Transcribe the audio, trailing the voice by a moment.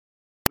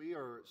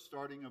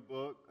starting a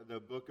book, the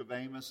book of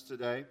Amos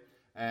today,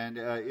 and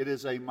it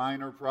is a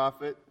minor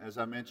prophet, as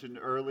I mentioned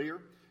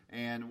earlier.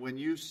 And when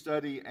you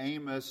study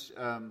Amos,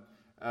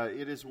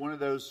 it is one of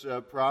those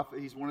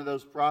he's one of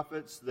those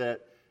prophets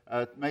that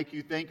make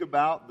you think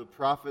about the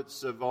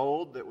prophets of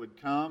old that would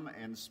come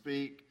and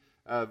speak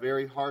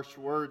very harsh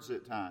words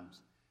at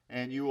times.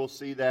 And you will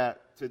see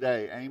that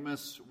today.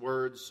 Amos'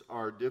 words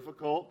are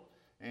difficult,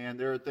 and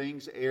there are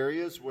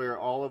areas where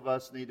all of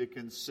us need to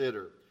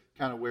consider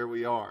kind of where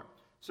we are.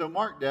 So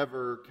Mark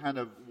Dever kind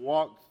of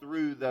walked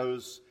through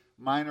those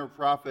minor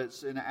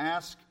prophets and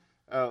asked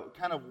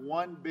kind of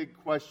one big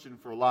question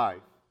for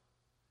life.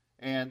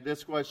 And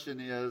this question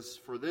is,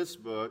 for this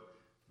book,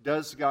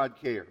 does God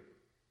care?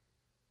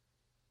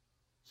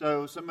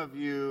 So some of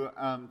you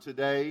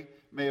today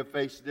may have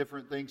faced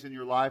different things in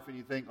your life, and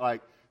you think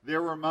like,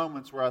 there were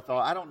moments where I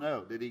thought, I don't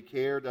know, did he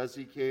care? Does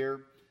he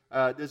care?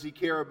 Does he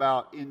care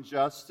about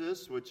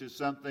injustice, which is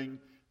something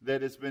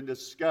that has been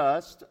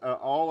discussed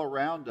all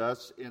around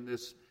us in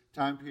this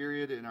time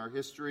period in our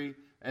history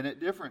and at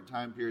different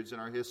time periods in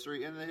our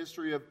history, in the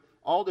history of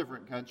all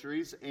different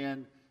countries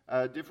and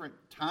different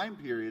time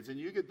periods. And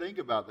you could think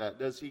about that.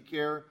 Does he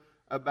care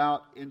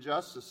about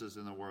injustices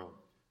in the world?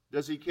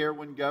 Does he care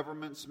when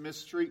governments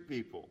mistreat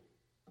people?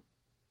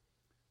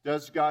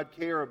 Does God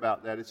care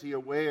about that? Is he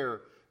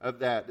aware of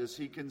that? Does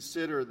he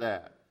consider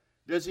that?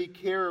 Does he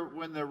care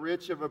when the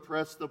rich have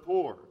oppressed the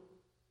poor?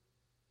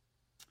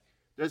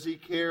 Does he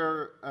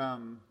care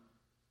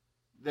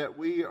that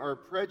we are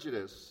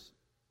prejudiced?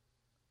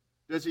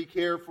 Does he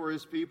care for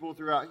his people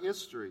throughout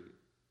history?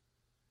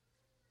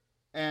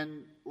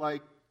 And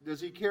does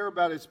he care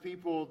about his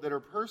people that are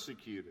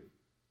persecuted?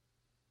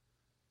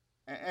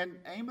 And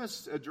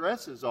Amos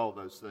addresses all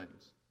those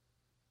things.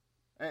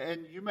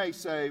 And you may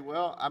say,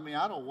 well, I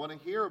don't want to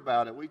hear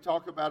about it. We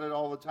talk about it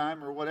all the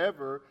time or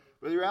whatever.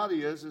 But the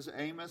reality is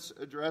Amos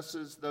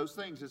addresses those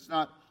things. It's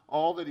not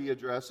all that he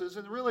addresses.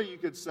 And really you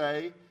could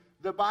say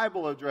the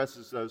Bible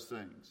addresses those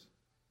things.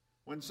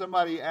 When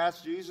somebody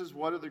asks Jesus,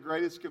 what are the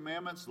greatest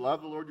commandments?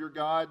 Love the Lord your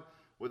God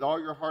with all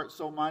your heart,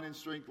 soul, mind, and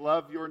strength.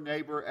 Love your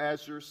neighbor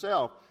as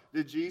yourself.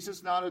 Did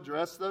Jesus not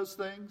address those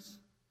things?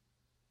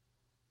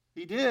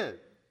 He did.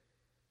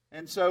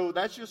 And so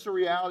that's just a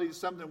reality,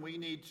 something we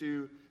need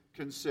to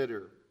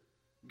consider.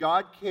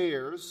 God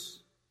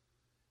cares,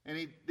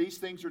 and these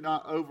things are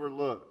not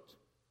overlooked.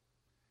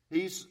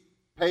 He's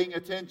paying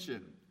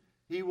attention.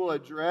 He will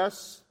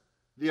address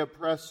the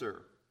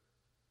oppressor.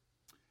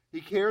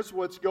 He cares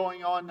what's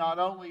going on not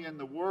only in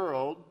the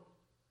world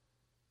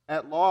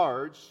at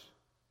large,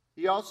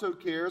 he also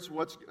cares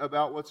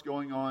about what's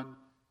going on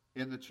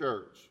in the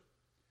church.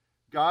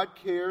 God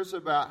cares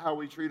about how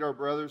we treat our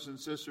brothers and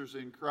sisters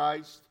in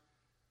Christ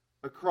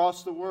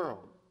across the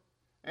world.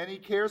 And he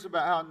cares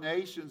about how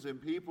nations and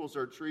peoples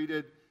are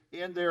treated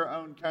in their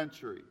own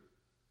country.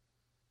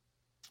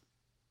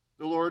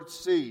 The Lord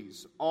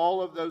sees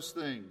all of those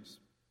things.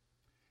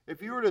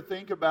 If you were to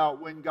think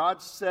about when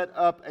God set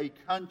up a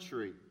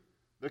country,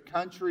 the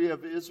country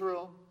of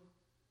Israel,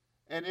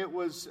 and it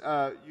was,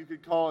 you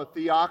could call it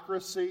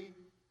theocracy,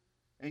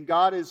 and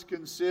God is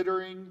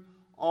considering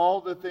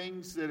all the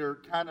things that are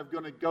kind of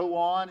going to go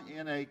on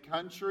in a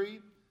country,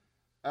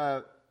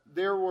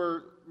 there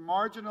were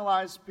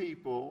marginalized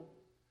people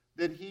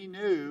that he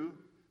knew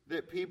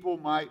that people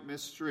might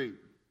mistreat.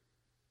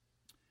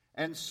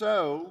 And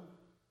so,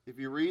 if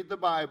you read the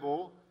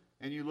Bible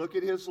and you look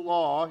at his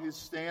law, his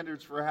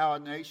standards for how a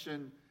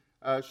nation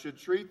should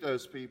treat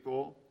those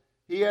people,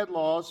 he had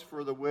laws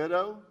for the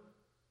widow,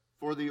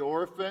 for the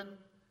orphan,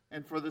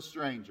 and for the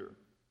stranger.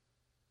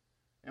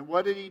 And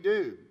what did he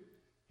do?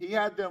 He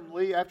had them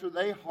leave after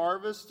they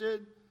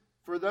harvested.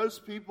 For those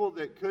people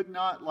that did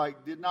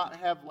not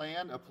have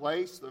land, a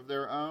place of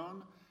their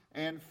own,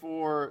 and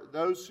for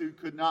those who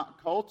could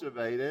not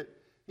cultivate it,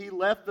 he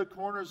left the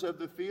corners of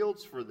the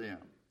fields for them.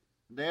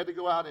 They had to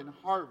go out and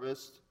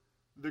harvest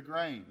the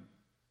grain.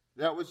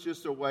 That was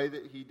just a way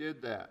that he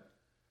did that.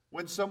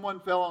 When someone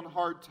fell on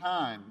hard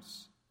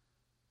times,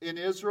 in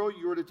Israel,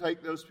 you were to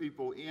take those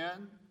people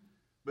in,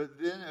 but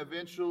then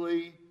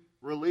eventually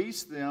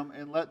release them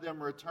and let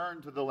them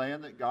return to the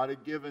land that God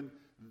had given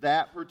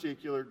that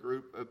particular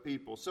group of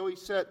people. So he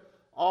set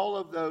all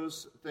of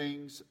those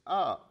things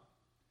up.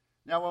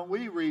 Now, when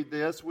we read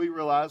this, we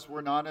realize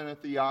we're not in a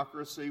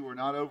theocracy. We're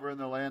not over in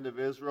the land of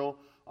Israel.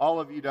 All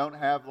of you don't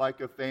have like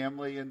a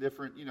family in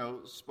different,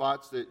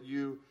 spots that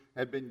you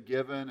had been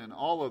given and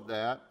all of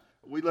that.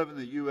 We live in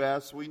the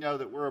U.S. We know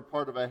that we're a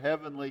part of a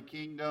heavenly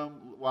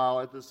kingdom, while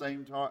at the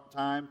same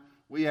time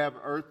we have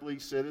earthly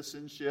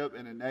citizenship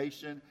in a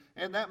nation.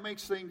 And that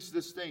makes things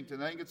distinct,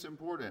 and I think it's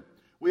important.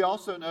 We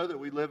also know that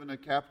we live in a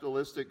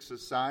capitalistic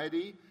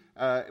society.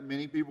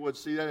 Many people would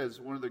see that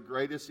as one of the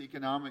greatest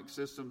economic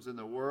systems in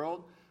the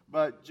world.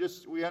 But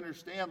we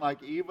understand,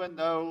 even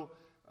though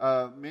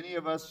many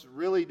of us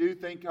really do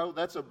think, oh,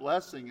 that's a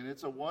blessing and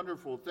it's a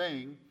wonderful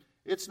thing,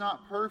 it's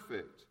not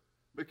perfect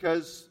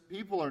because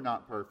people are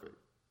not perfect.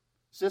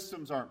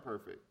 Systems aren't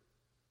perfect.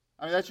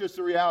 That's just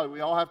the reality.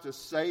 We all have to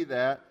say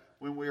that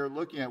when we are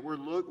looking at, we're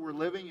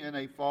living in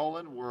a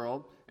fallen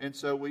world, and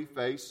so we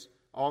face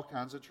all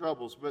kinds of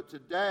troubles. But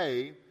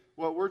today,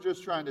 what we're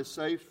just trying to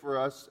say for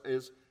us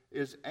is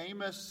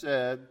Amos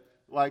said,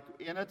 like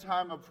in a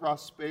time of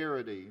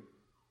prosperity,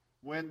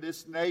 when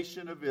this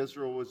nation of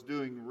Israel was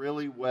doing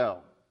really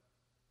well,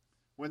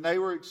 when they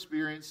were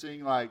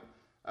experiencing like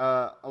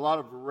a lot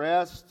of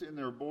rest in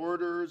their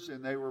borders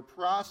and they were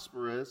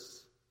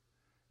prosperous,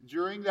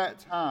 during that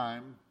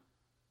time,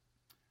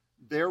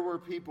 there were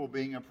people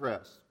being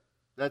oppressed.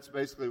 That's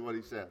basically what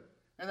he said.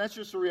 And that's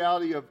just the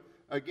reality of,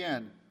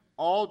 again,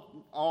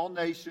 all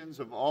nations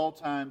of all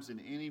times in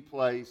any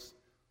place,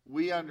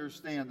 we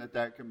understand that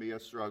that can be a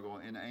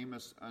struggle. And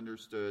Amos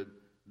understood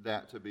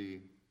that to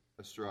be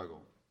a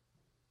struggle.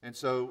 And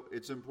so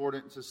it's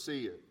important to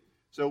see it.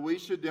 So we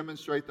should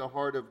demonstrate the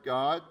heart of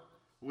God.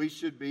 We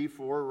should be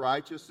for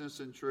righteousness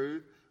and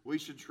truth. We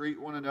should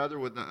treat one another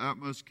with the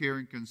utmost care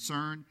and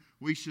concern.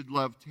 We should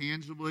love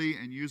tangibly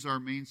and use our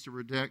means to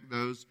protect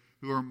those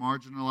who are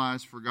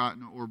marginalized,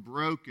 forgotten, or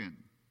broken.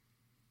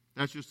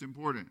 That's just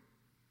important.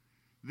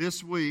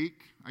 This week,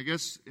 I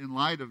guess in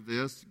light of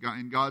this,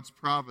 in God's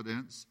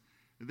providence,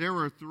 there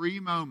were 3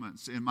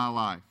 moments in my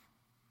life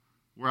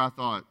where I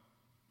thought,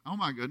 oh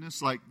my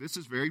goodness, like this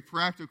is very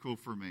practical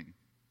for me.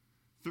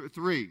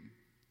 3.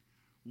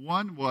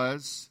 One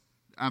was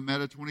I met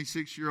a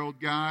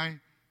 26-year-old guy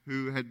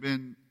who had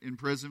been in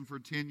prison for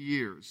 10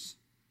 years,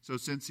 so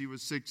since he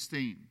was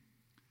 16.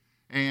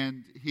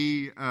 And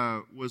he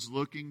was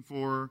looking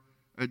for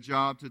a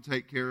job to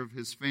take care of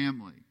his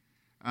family.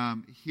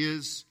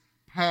 His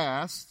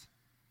past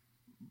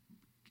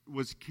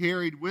was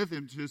carried with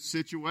him to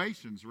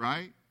situations,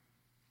 right?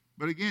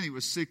 But again, he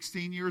was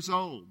 16 years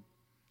old.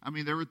 I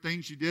mean, there were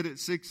things you did at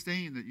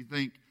 16 that you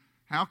think,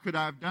 how could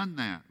I have done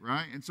that,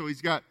 right? And so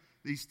he's got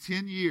these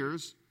 10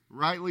 years,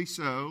 rightly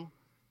so.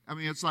 I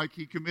mean, it's like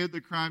he committed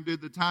the crime, did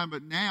the time,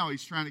 but now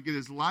he's trying to get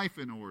his life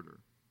in order,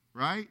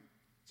 right?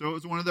 So it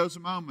was one of those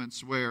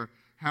moments where,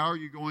 how are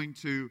you going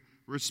to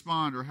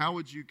respond, or how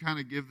would you kind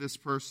of give this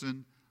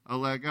person a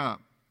leg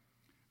up?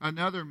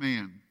 Another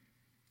man,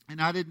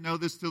 and I didn't know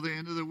this till the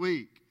end of the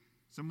week.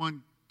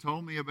 Someone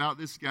told me about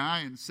this guy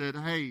and said,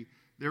 hey,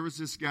 there was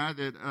this guy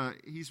that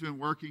he's been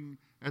working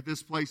at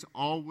this place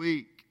all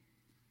week.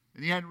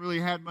 And he hadn't really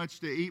had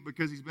much to eat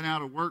because he's been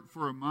out of work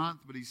for a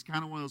month, but he's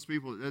kind of one of those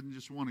people that doesn't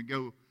just want to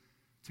go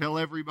tell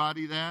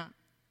everybody that.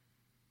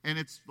 And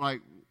it's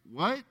like,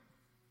 what?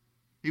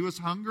 He was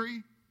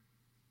hungry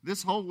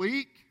this whole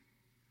week?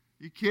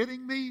 You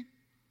kidding me?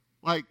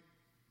 Like,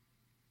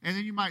 and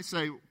then you might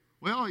say,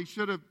 well, he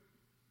should have,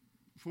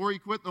 before he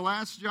quit the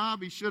last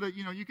job, he should have,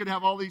 you could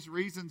have all these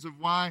reasons of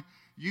why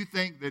you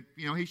think that,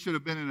 he should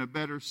have been in a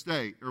better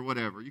state or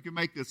whatever. You can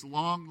make this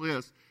long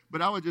list,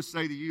 but I would just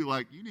say to you,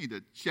 like, you need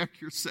to check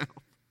yourself.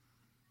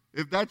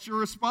 If that's your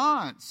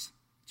response,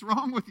 what's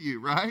wrong with you,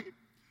 right?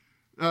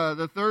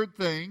 The third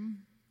thing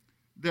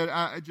that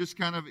I just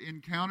kind of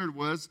encountered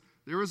was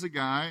there was a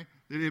guy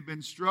that had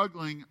been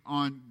struggling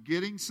on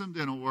getting some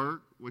dental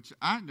work, which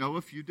I know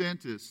a few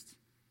dentists,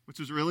 which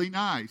was really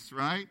nice,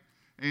 right?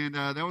 And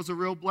that was a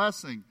real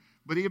blessing.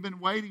 But he had been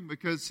waiting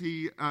because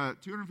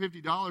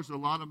 $250 is a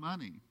lot of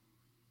money.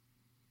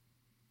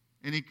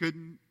 And he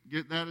couldn't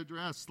get that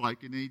addressed.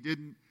 And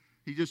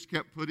he just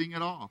kept putting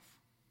it off.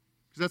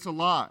 Because that's a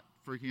lot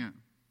for him.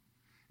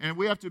 And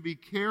we have to be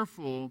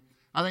careful.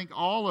 I think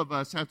all of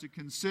us have to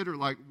consider,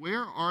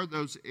 where are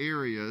those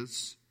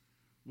areas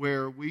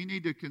where we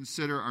need to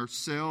consider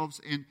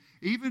ourselves, and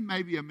even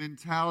maybe a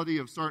mentality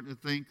of starting to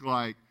think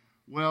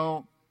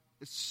well,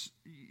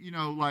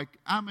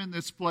 I'm in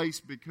this place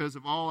because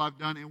of all I've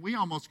done. And we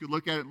almost could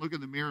look at it and look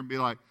in the mirror and be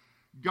like,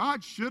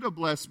 God should have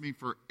blessed me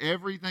for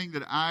everything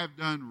that I've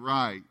done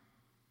right.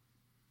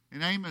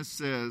 And Amos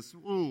says,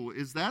 ooh,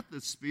 is that the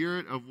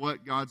spirit of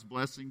what God's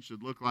blessing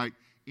should look like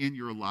in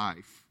your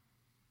life?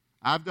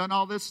 I've done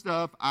all this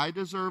stuff. I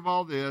deserve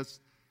all this.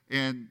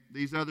 And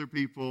these other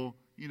people,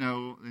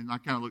 and I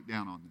kind of look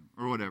down on them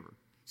or whatever.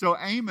 So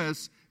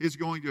Amos is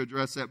going to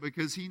address that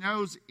because he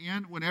knows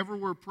whenever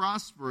we're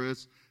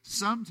prosperous,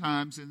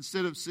 sometimes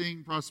instead of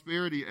seeing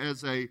prosperity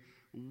as a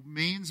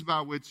means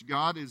by which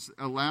God is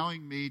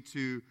allowing me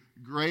to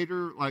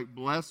greater,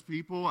 bless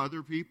people,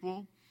 other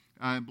people,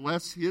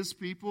 bless His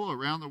people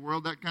around the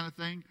world, that kind of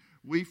thing,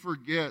 we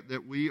forget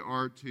that we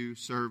are to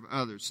serve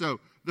others. So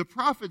the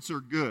prophets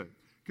are good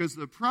because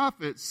the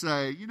prophets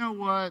say, you know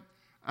what,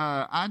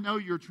 I know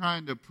you're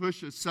trying to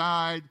push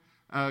aside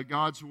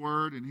God's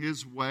word and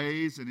His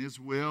ways and His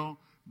will,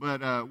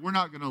 but we're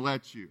not going to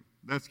let you.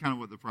 That's kind of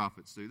what the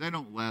prophets do. They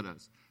don't let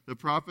us. The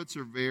prophets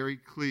are very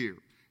clear.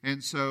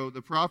 And so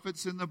the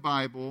prophets in the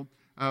Bible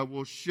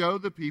will show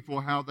the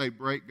people how they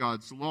break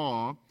God's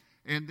law,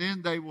 and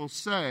then they will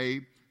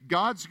say,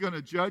 God's going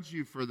to judge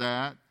you for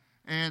that,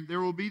 and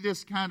there will be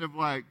this kind of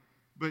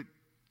but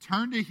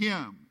turn to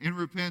Him in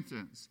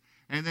repentance.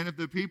 And then if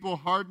the people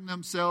harden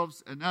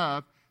themselves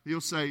enough, He'll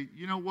say,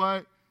 you know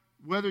what?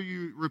 Whether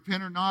you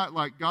repent or not,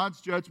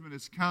 God's judgment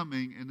is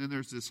coming, and then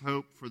there's this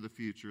hope for the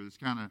future. It's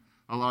kind of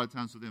a lot of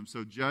times with Him.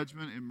 So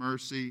judgment and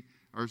mercy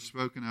are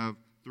spoken of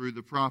through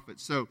the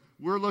prophets. So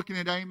we're looking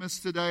at Amos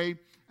today.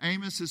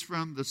 Amos is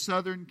from the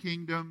southern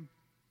kingdom.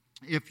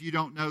 If you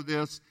don't know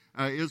this,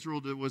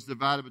 Israel was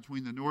divided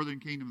between the northern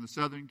kingdom and the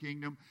southern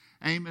kingdom.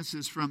 Amos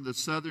is from the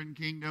southern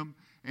kingdom,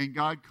 and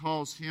God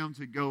calls him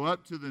to go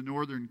up to the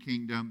northern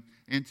kingdom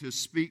and to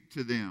speak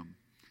to them.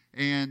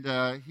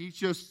 And he's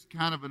just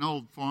kind of an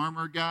old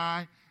farmer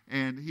guy,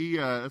 and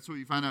that's what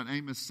you find out in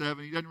Amos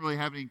 7. He doesn't really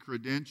have any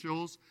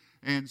credentials,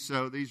 and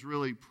so these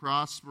really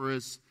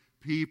prosperous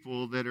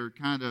people that are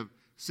kind of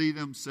see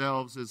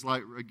themselves as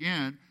like,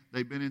 again,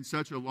 they've been in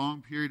such a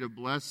long period of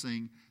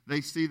blessing,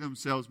 they see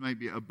themselves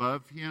maybe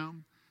above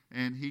him,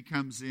 and he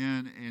comes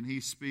in and he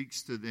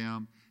speaks to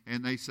them,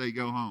 and they say,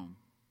 go home.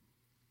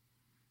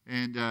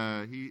 And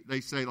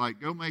they say, like,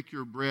 go make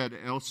your bread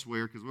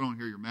elsewhere because we don't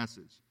hear your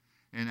message.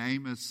 And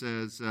Amos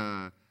says,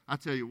 I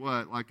tell you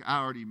what, like, I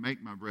already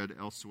make my bread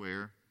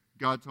elsewhere.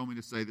 God told me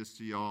to say this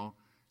to y'all,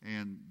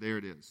 and there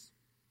it is.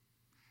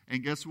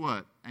 And guess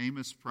what?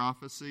 Amos'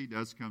 prophecy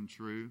does come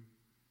true.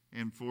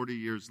 And 40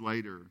 years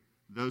later,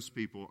 those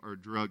people are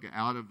dragged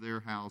out of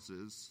their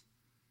houses,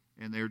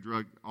 and they're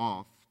dragged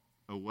off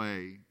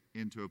away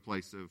into a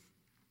place of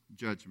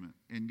judgment.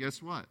 And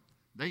guess what?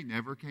 They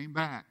never came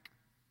back.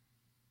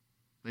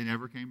 They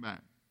never came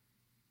back.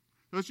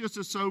 So it's just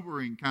a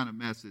sobering kind of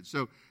message.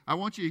 So I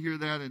want you to hear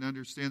that and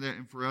understand that,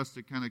 and for us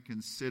to kind of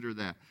consider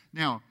that.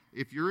 Now,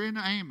 if you're in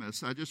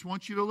Amos, I just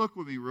want you to look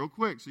with me real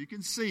quick so you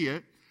can see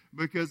it,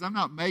 because I'm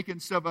not making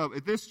stuff up.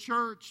 At this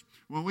church,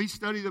 when we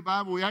study the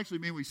Bible, we actually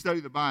mean we study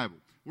the Bible.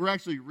 We're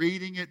actually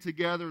reading it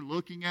together,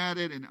 looking at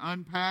it, and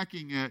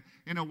unpacking it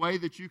in a way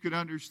that you could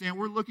understand.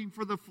 We're looking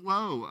for the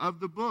flow of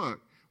the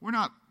book. We're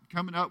not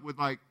coming up with,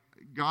 like,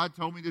 God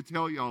told me to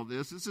tell you all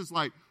this. This is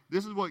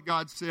what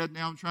God said.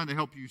 Now I'm trying to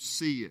help you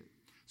see it.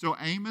 So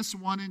Amos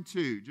 1 and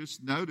 2,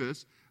 just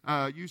notice,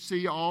 you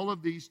see all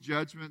of these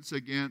judgments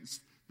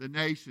against the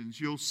nations.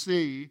 You'll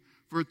see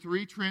for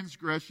 3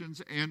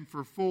 transgressions and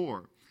for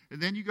 4.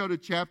 And then you go to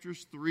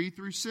chapters 3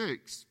 through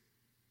 6,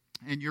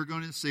 and you're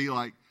going to see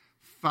like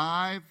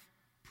 5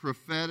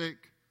 prophetic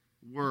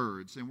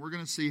words. And we're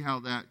going to see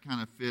how that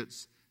kind of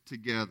fits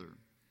together.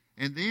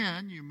 And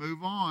then you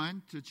move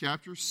on to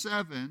chapter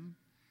 7,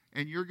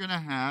 and you're going to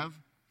have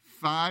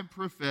 5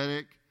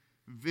 prophetic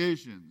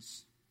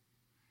visions.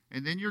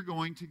 And then you're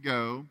going to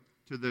go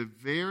to the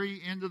very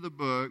end of the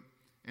book,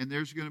 and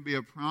there's going to be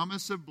a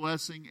promise of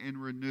blessing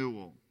and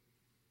renewal.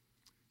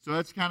 So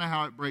that's kind of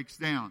how it breaks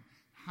down.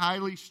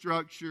 Highly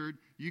structured.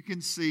 You can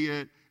see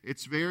it.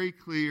 It's very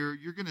clear.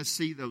 You're going to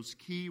see those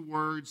key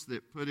words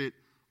that put it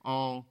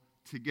all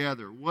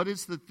together. What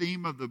is the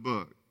theme of the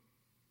book?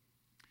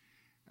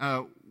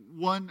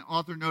 One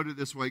author noted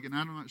this way, and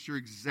I'm not sure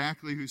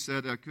exactly who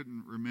said it, I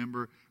couldn't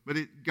remember, but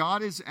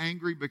God is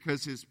angry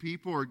because his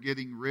people are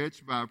getting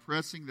rich by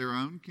oppressing their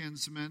own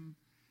kinsmen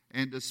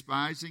and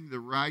despising the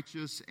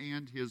righteous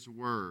and his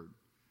word.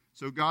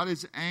 So God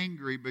is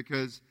angry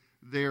because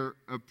they're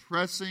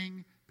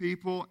oppressing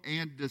people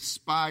and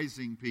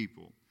despising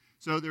people.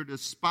 So they're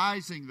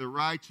despising the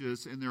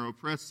righteous and they're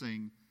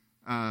oppressing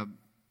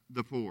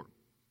the poor.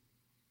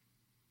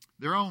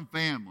 Their own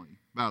family,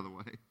 by the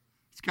way.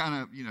 It's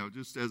kind of,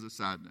 just as a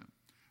side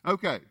note.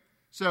 Okay,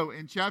 so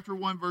in chapter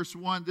 1, verse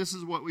 1, this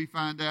is what we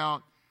find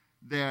out,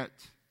 that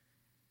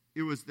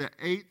it was the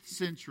 8th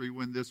century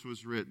when this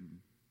was written.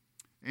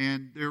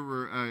 And there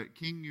were,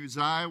 King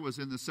Uzziah was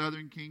in the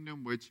southern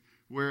kingdom,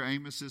 where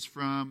Amos is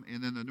from,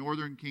 and then the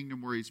northern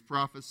kingdom where he's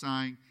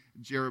prophesying,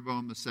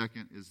 Jeroboam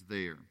II is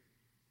there.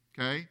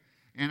 Okay?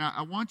 And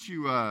I want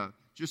you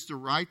just to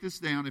write this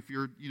down if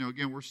you're,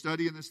 again, we're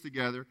studying this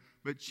together,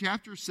 but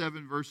chapter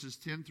 7, verses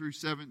 10 through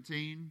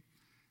 17,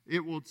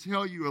 it will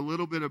tell you a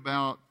little bit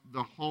about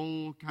the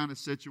whole kind of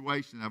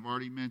situation I've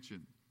already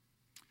mentioned.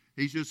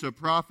 He's just a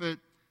prophet.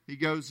 He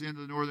goes into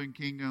the northern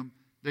kingdom.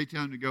 They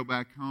tell him to go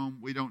back home.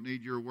 We don't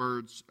need your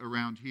words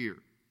around here.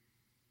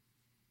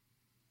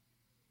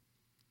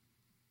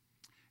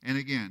 And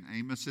again,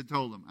 Amos had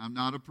told him, I'm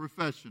not a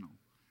professional.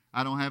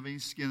 I don't have any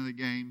skin in the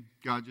game.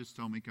 God just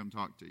told me come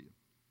talk to you.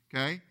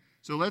 Okay?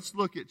 So let's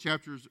look at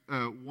chapters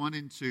 1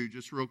 and 2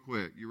 just real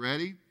quick. You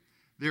ready?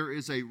 There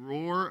is a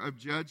roar of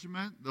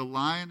judgment. The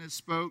lion has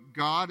spoke.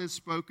 God has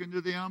spoken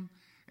to them.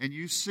 And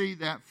you see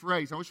that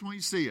phrase. I just want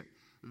you to see it.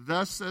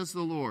 Thus says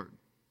the Lord.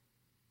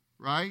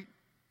 Right?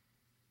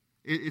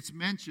 It's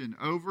mentioned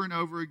over and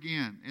over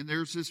again. And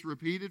there's this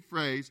repeated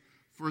phrase,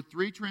 for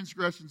 3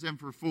 transgressions and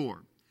for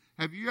 4.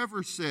 Have you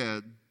ever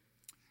said,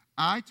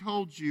 I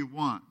told you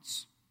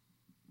once?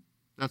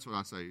 That's what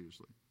I say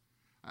usually.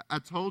 I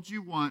told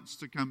you once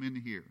to come in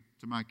here,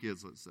 to my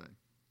kids, let's say.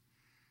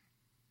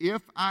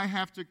 If I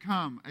have to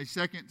come a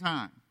second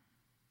time,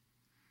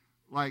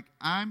 like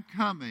I'm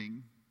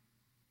coming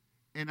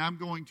and I'm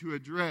going to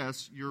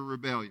address your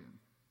rebellion.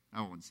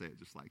 I wouldn't say it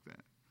just like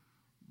that.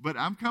 But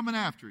I'm coming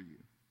after you,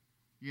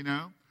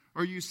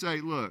 Or you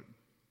say, look,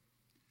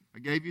 I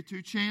gave you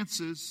 2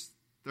 chances,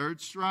 3rd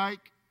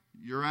strike,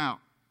 you're out.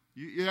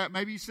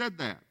 Maybe you said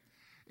that.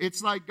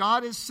 It's like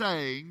God is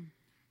saying,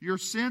 your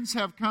sins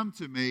have come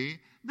to me,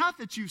 not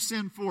that you've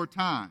sinned 4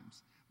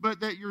 times, but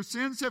that your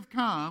sins have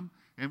come,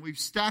 and we've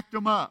stacked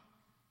them up.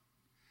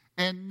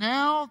 And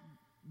now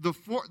the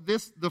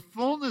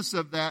fullness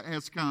of that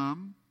has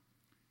come,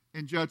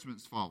 and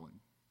judgment's falling.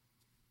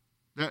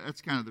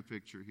 That's kind of the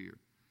picture here.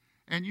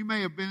 And you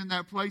may have been in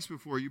that place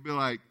before. You'd be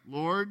like,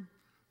 Lord,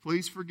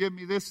 please forgive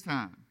me this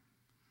time.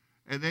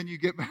 And then you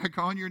get back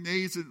on your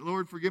knees and,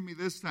 Lord, forgive me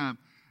this time.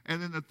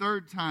 And then the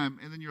third time,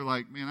 and then you're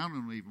like, man, I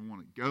don't even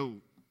want to go.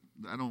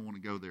 I don't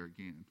want to go there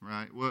again,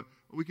 right? Well,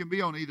 we can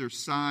be on either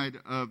side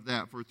of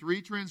that for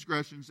 3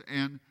 transgressions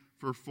and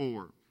for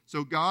 4.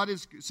 So God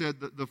has said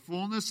that the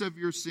fullness of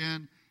your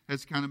sin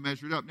has kind of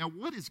measured up. Now,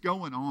 what is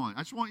going on? I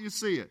just want you to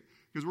see it,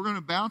 because we're going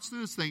to bounce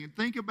through this thing and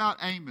think about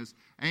Amos.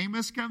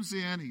 Amos comes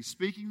in, he's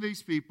speaking to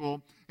these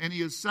people, and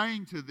he is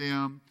saying to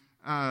them,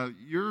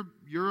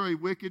 you're a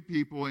wicked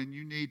people, and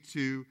you need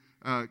to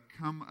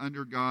come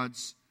under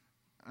God's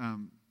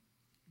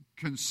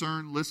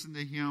concern, listen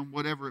to him,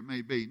 whatever it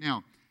may be.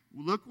 Now,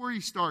 look where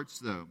he starts,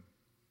 though.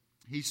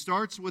 He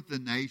starts with the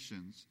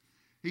nations.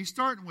 He's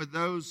starting with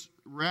those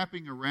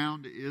wrapping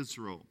around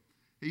Israel.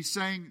 He's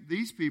saying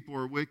these people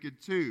are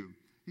wicked too.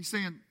 He's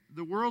saying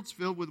the world's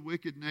filled with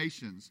wicked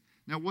nations.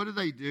 Now, what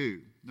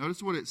do?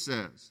 Notice what it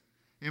says.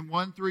 In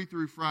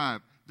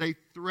 1:3-5, they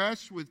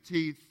threshed with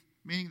teeth,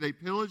 meaning they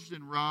pillaged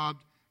and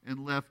robbed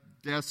and left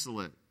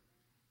desolate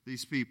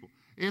these people.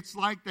 It's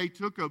like they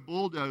took a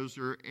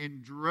bulldozer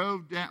and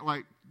drove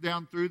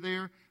down through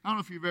there. I don't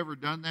know if you've ever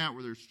done that,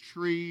 where there's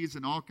trees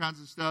and all kinds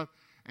of stuff,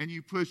 and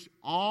you push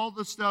all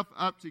the stuff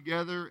up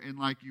together and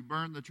like you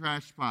burn the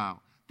trash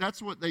pile.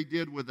 That's what they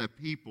did with a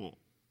people.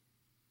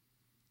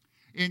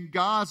 In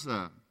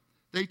Gaza,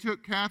 they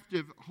took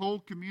captive whole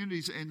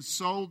communities and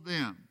sold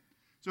them.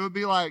 So it would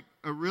be like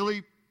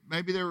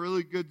maybe they were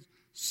really good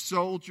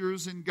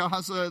soldiers in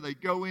Gaza. They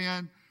go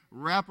in,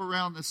 wrap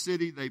around the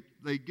city,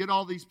 they get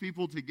all these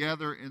people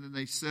together, and then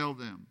they sell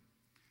them.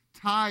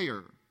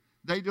 Tyre,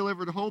 they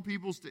delivered whole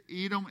peoples to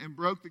Edom and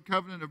broke the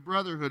covenant of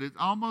brotherhood. It's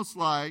almost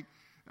like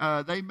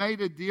they made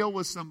a deal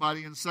with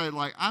somebody and said,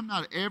 like, I'm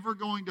not ever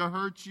going to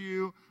hurt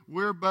you.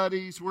 We're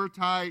buddies. We're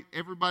tight.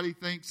 Everybody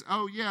thinks,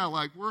 oh, yeah,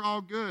 like, we're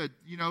all good.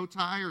 You know,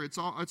 Tyre, it's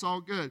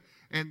all good.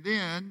 And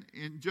then,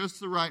 in just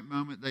the right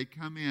moment, they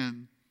come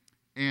in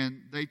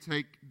and they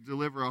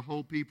deliver a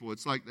whole people.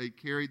 It's like they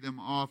carried them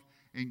off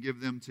and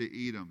give them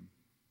to Edom.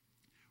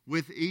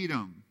 With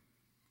Edom,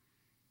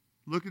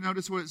 look and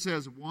notice what it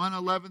says.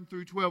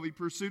 1:11-12, he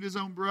pursued his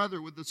own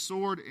brother with the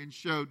sword and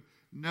showed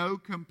no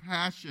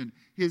compassion.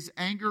 His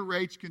anger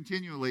raged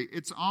continually.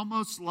 It's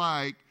almost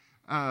like,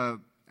 I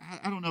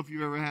don't know if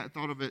you've ever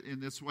thought of it in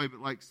this way,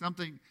 but like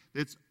something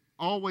that's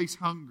always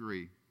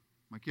hungry.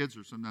 My kids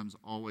are sometimes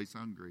always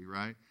hungry,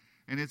 right?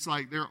 And it's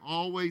like they're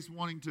always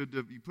wanting to,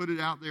 you put it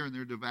out there and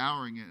they're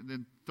devouring it. And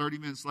then 30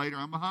 minutes later,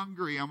 I'm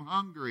hungry.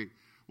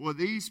 Well,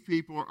 these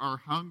people are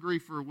hungry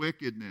for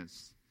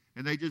wickedness.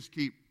 And they just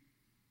keep,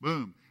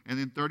 boom. And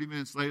then 30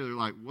 minutes later, they're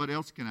like, what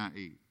else can I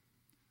eat?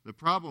 The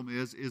problem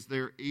is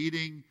they're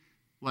eating,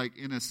 like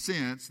in a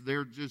sense,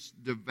 they're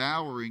just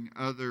devouring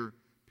other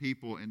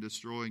people and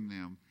destroying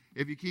them.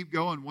 If you keep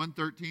going,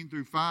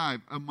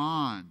 1:13-5,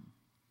 Ammon.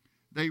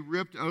 They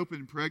ripped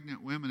open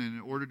pregnant women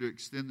in order to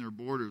extend their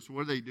borders.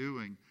 What are they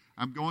doing?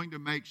 I'm going to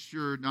make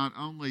sure not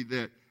only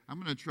that I'm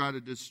going to try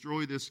to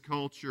destroy this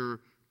culture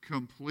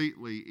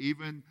completely.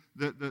 Even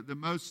the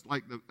most,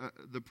 like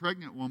the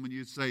pregnant woman,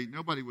 you'd say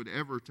nobody would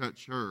ever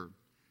touch her.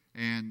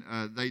 And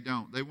they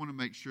don't. They want to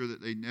make sure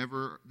that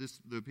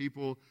the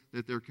people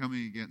that they're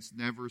coming against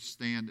never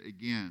stand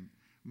again.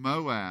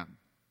 Moab,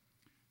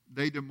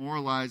 they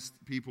demoralized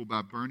people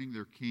by burning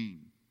their king.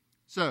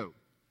 So,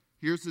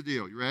 here's the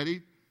deal. You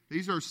ready?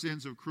 These are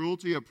sins of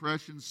cruelty,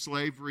 oppression,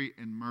 slavery,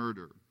 and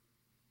murder.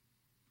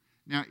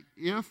 Now,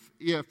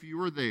 if you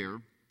were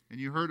there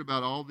and you heard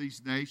about all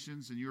these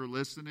nations and you were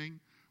listening,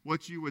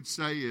 what you would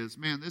say is,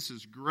 man, this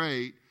is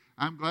great.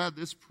 I'm glad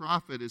this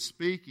prophet is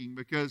speaking,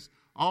 because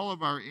all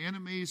of our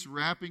enemies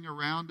wrapping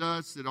around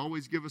us that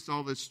always give us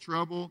all this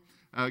trouble,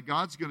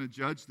 God's going to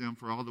judge them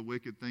for all the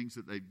wicked things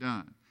that they've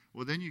done.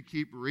 Well, then you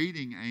keep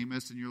reading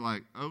Amos and you're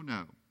like, oh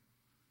no,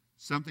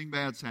 something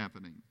bad's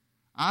happening.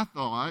 I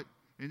thought,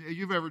 and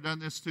you've ever done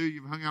this too,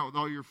 you've hung out with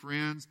all your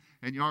friends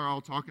and you are all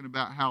talking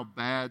about how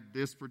bad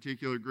this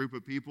particular group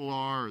of people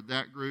are or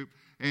that group.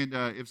 And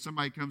if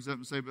somebody comes up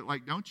and say, but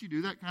like, don't you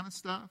do that kind of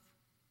stuff?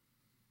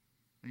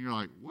 And you're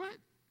like, what?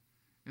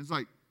 And it's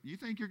like, you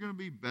think you're going to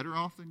be better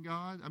off than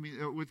God? I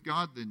mean, with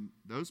God than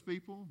those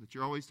people that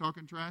you're always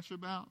talking trash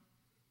about?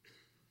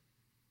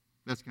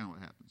 That's kind of what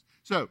happens.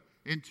 So,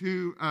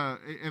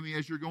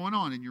 as you're going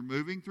on and you're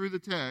moving through the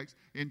text,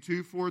 in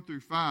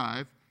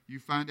 2:4-5, you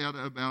find out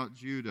about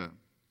Judah.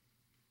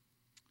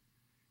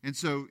 And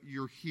so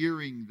you're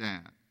hearing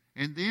that.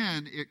 And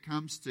then it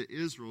comes to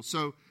Israel.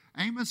 So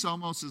Amos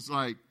almost is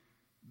like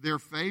their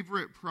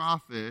favorite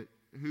prophet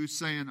who's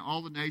saying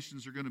all the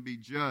nations are going to be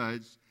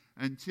judged,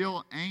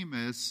 until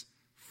Amos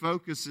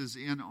focuses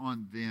in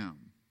on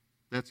them.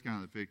 That's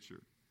kind of the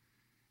picture.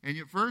 And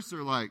at first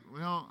they're like,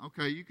 well,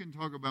 okay, you can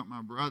talk about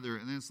my brother.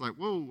 And then it's like,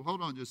 whoa,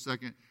 hold on just a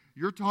second.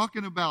 You're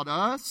talking about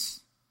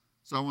us?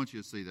 So I want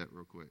you to see that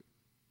real quick.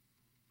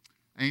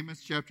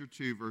 Amos chapter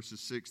 2, verses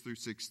 6 through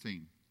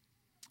 16.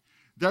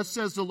 Thus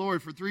says the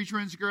Lord, for 3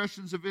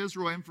 transgressions of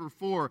Israel and for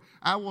 4,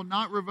 I will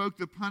not revoke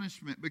the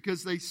punishment,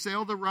 because they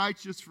sell the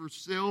righteous for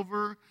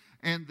silver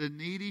and the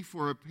needy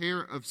for a pair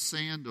of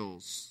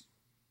sandals.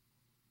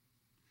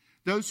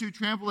 Those who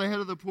trample the head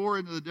of the poor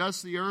into the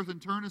dust of the earth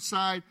and turn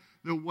aside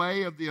the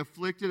way of the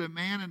afflicted, a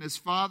man and his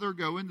father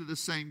go into the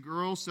same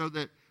girl, so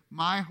that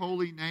my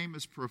holy name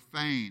is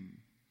profaned.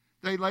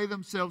 They lay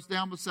themselves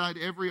down beside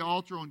every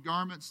altar on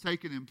garments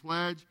taken in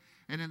pledge,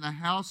 and in the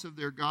house of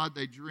their God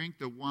they drink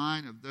the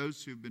wine of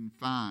those who've been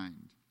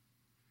fined.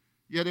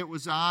 Yet it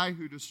was I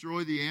who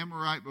destroyed the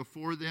Amorite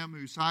before them,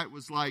 whose height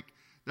was like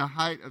the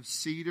height of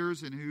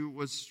cedars, and who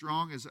was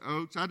strong as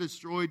oaks. I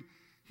destroyed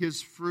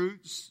his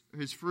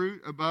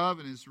fruit above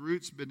and his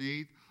roots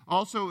beneath.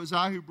 Also it was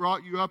I who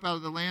brought you up out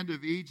of the land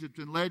of Egypt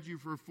and led you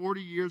for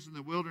 40 years in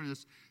the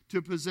wilderness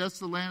to possess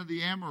the land of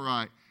the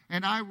Amorite.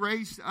 And I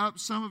raised up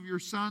some of your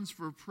sons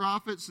for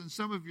prophets and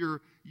some of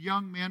your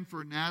young men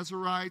for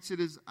Nazarites. It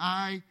is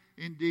I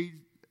indeed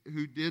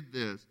who did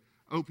this,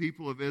 O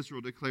people of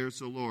Israel, declares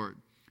the Lord.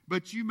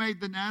 But you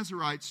made the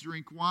Nazarites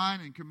drink wine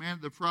and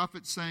commanded the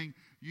prophets, saying,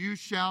 you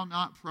shall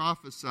not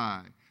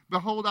prophesy.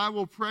 Behold, I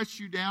will press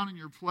you down in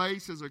your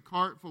place as a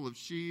cart full of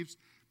sheaves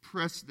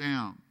pressed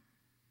down.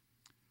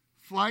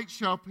 Flight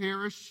shall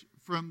perish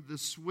from the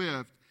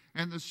swift,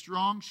 and the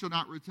strong shall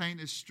not retain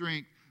his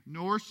strength,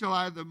 nor shall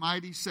I the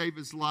mighty save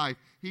his life.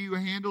 He who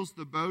handles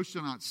the bow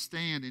shall not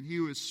stand, and he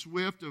who is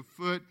swift of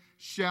foot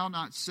shall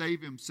not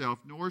save himself,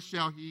 nor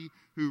shall he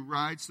who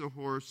rides the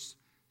horse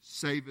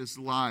save his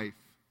life.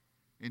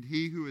 And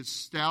he who is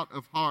stout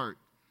of heart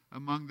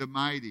among the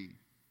mighty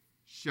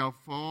shall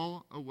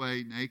fall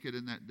away naked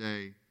in that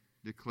day,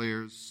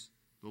 declares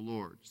the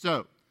Lord.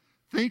 So,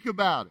 think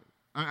about it.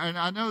 And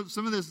I know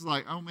some of this is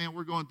like, oh man,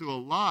 we're going through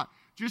a lot.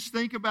 Just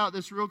think about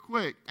this real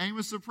quick.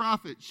 Amos the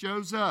prophet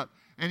shows up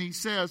and he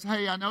says,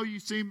 hey, I know you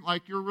seem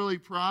like you're really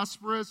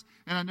prosperous,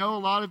 and I know a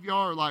lot of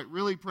y'all are like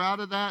really proud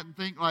of that and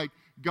think like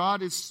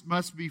God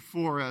must be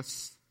for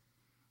us.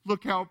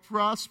 Look how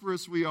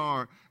prosperous we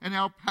are, and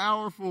how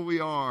powerful we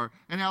are,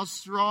 and how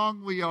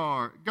strong we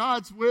are.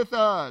 God's with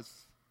us.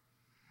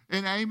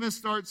 And Amos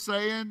starts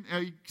saying,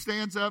 he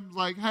stands up and is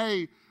like,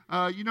 hey,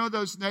 you know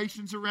those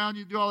nations around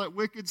you do all that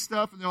wicked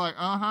stuff? And they're like,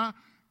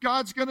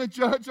 God's going to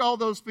judge all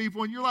those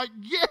people. And you're like,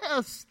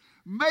 yes,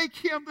 make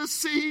him the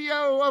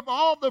CEO of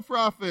all the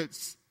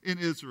prophets in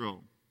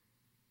Israel.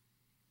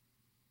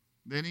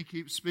 Then he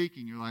keeps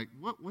speaking. You're like,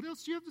 what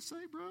else do you have to say,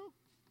 bro?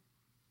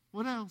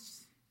 What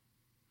else?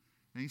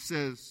 And he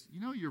says, you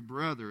know your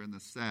brother in the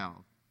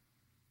south,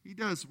 he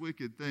does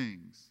wicked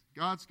things.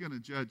 God's going to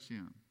judge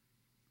him.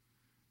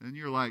 And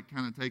you're like,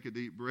 kind of take a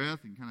deep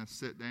breath and kind of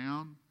sit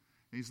down.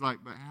 And he's like,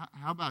 but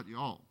how about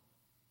y'all?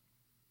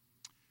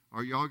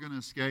 Are y'all going to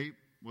escape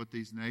what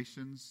these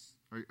nations,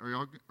 are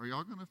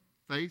y'all going to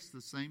face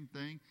the same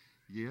thing?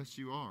 Yes,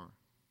 you are.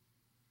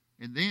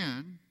 And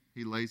then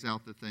he lays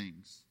out the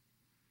things.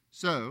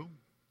 So,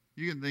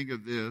 you can think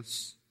of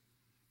this.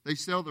 They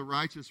sell the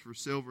righteous for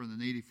silver and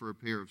the needy for a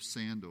pair of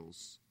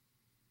sandals.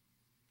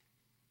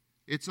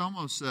 It's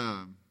almost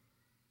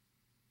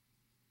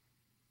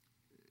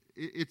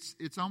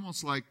it's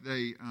almost like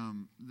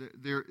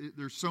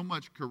there's so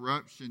much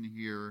corruption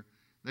here.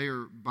 They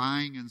are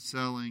buying and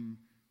selling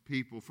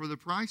people for the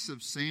price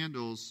of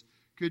sandals.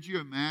 Could you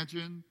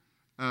imagine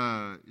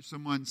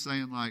someone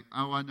saying like,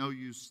 "Oh, I know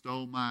you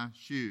stole my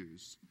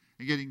shoes,"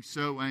 and getting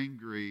so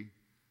angry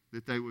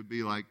that they would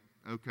be like,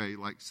 okay,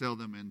 like sell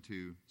them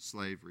into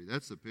slavery.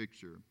 That's the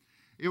picture.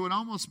 It would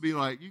almost be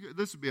like,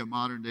 this would be a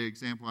modern day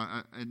example,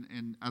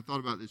 and I thought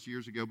about this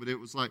years ago, but it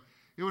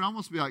would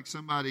almost be like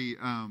somebody,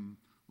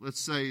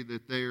 let's say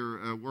that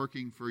they're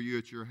working for you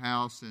at your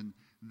house, and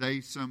they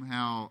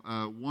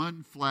somehow,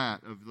 one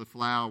flat of the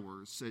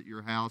flowers at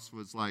your house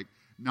was like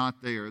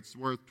not there. It's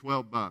worth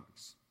 $12,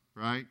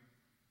 right?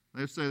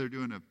 Let's say they're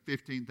doing a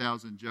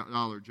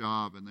 $15,000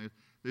 job, and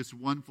this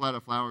one flat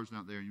of flowers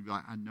not there, and you'd be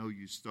like, I know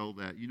you stole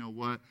that. You know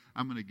what?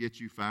 I'm going to get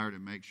you fired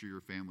and make sure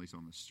your family's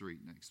on the street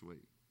next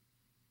week.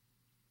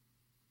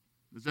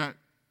 Does that,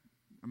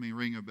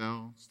 ring a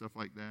bell? Stuff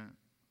like that?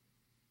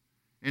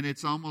 And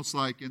it's almost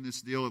like in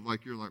this deal of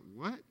like, you're like,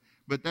 what?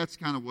 But that's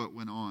kind of what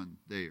went on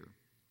there.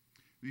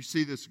 You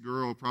see this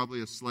girl,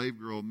 probably a slave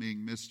girl,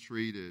 being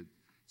mistreated.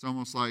 It's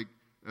almost like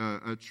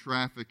a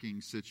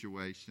trafficking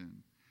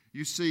situation.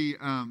 You see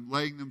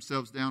laying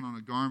themselves down on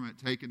a garment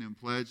taken in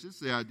pledge. This is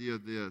the idea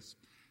of this.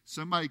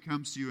 Somebody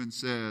comes to you and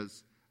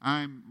says,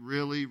 I'm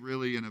really,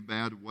 really in a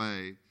bad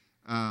way.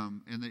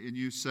 And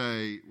you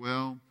say,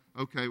 well,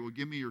 okay, well,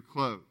 give me your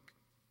cloak.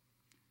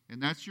 And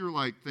that's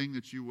your thing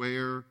that you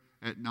wear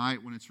at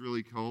night when it's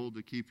really cold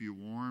to keep you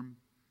warm.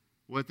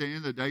 Well, at the end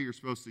of the day, you're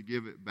supposed to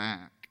give it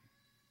back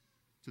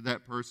to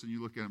that person.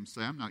 You look at them and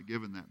say, I'm not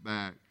giving that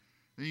back.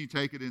 Then you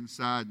take it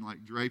inside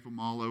and drape them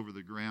all over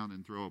the ground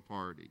and throw a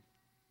party.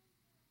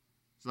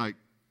 It's like,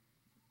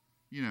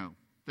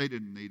 they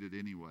didn't need it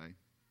anyway.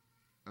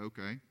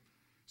 Okay.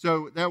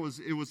 So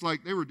it was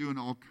like they were doing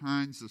all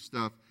kinds of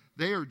stuff.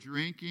 They are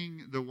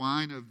drinking the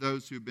wine of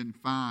those who've been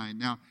fined.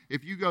 Now,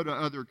 if you go to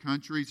other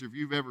countries, or if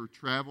you've ever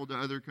traveled to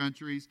other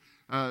countries,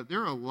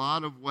 there are a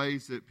lot of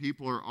ways that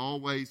people are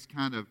always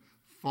kind of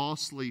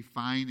falsely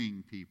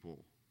fining people.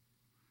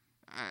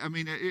 I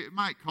mean, it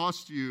might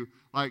cost you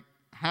like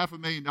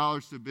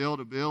 $500,000 to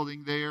build a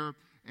building there,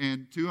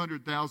 and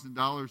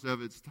 $200,000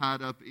 of it's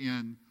tied up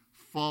in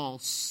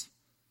false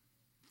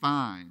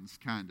fines,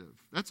 kind of.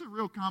 That's a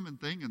real common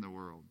thing in the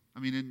world. I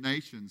mean, in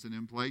nations and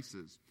in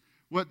places.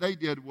 What they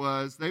did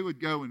was they would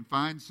go and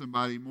find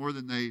somebody more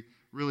than they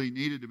really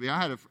needed to be.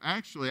 I had a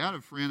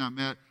friend I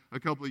met a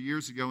couple of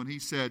years ago, and he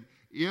said,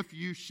 if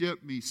you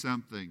ship me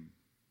something,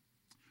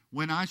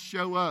 when I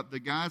show up, the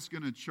guy's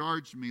going to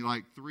charge me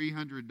like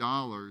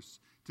 $300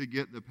 to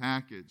get the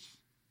package.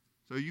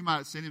 So you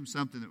might send him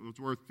something that was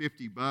worth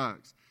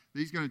 $50.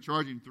 He's going to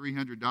charge him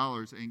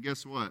 $300, and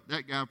guess what?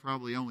 That guy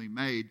probably only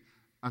made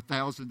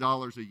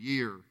 $1,000 a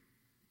year.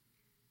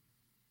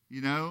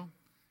 You know?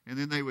 And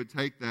then they would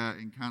take that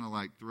and kind of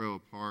like throw a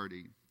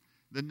party.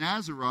 The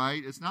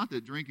Nazirite, it's not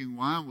that drinking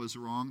wine was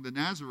wrong. The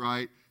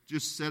Nazirite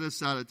just set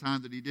aside a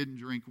time that he didn't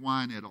drink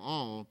wine at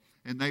all,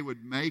 and they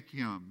would make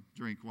him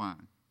drink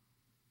wine.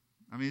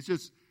 I mean, it's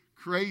just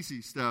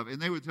crazy stuff.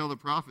 And they would tell the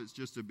prophets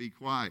just to be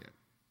quiet.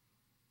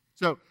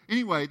 So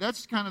anyway,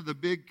 that's kind of the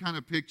big kind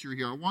of picture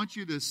here. I want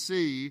you to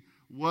see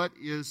what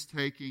is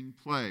taking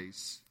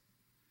place.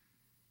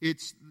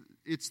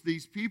 It's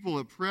these people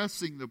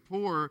oppressing the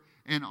poor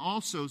and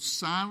also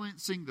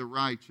silencing the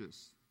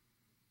righteous,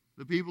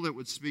 the people that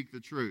would speak the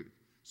truth.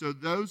 So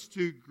those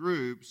two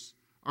groups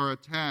are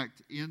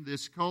attacked in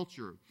this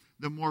culture.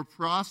 The more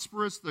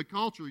prosperous the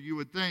culture, you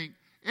would think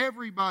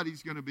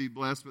everybody's going to be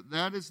blessed, but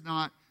that is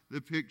not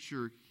the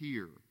picture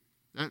here.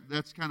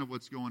 That's kind of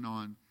what's going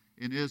on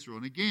in Israel.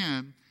 And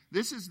again,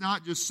 this is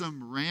not just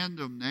some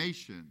random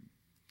nation.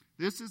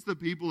 This is the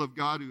people of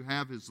God who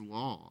have His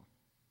law.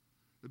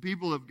 The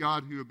people of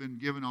God who have been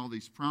given all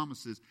these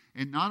promises.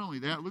 And not only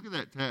that, look at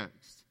that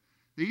text.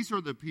 These are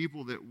the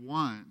people that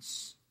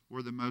once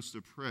were the most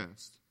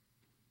oppressed.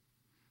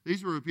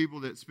 These were the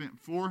people that spent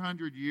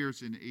 400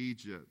 years in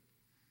Egypt.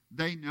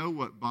 They know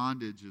what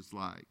bondage is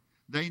like.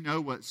 They know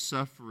what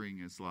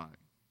suffering is like.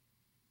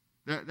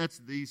 That's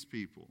these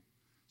people.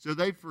 So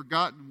they've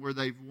forgotten where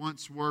they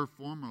once were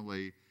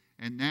formerly,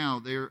 and now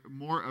they're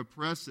more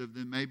oppressive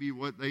than maybe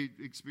what they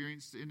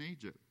experienced in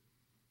Egypt.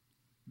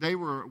 They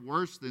were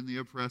worse than the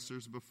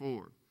oppressors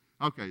before.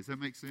 Okay, does that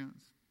make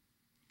sense?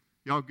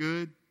 Y'all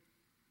good?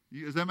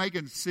 Is that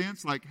making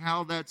sense, like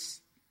how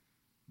that's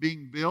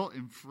being built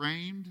and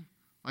framed?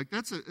 Like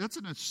that's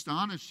an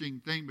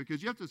astonishing thing,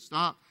 because you have to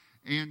stop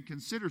and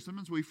consider.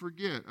 Sometimes we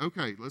forget.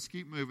 Okay, let's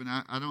keep moving.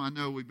 I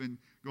know we've been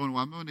going a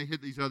while. I'm going to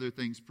hit these other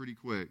things pretty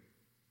quick.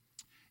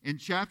 In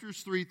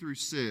chapters 3 through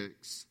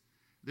 6,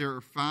 there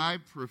are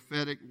 5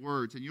 prophetic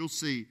words, and you'll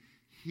see,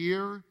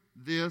 hear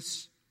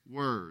this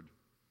word.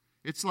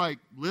 It's like,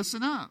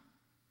 listen up,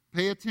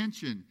 pay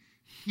attention,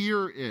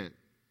 hear it.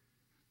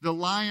 The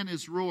lion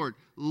is roared,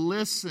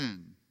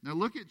 listen. Now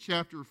look at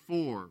chapter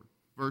 4,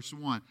 verse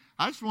 1.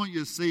 I just want you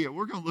to see it.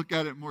 We're going to look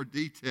at it in more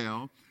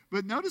detail.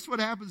 But notice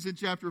what happens in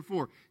chapter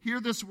 4.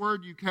 Hear this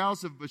word, you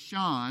cows of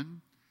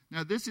Bashan.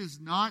 Now this is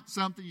not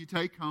something you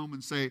take home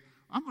and say,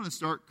 I'm going to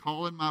start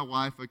calling my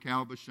wife a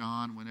cow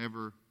Bashan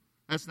whenever.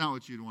 That's not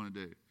what you'd want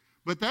to do.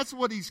 But that's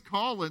what he's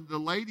calling the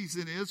ladies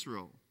in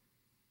Israel.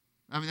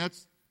 I mean,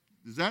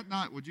 is that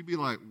not, would you be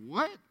like,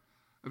 what?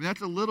 I mean, that's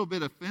a little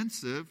bit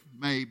offensive,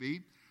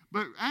 maybe.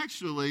 But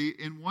actually,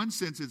 in one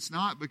sense, it's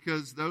not,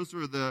 because those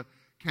are the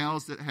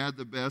cows that had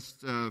the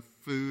best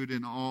food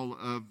in all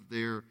of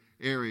their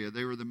area.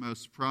 They were the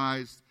most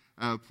prized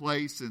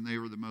place, and they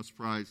were the most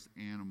prized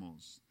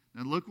animals.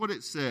 Now, look what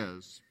it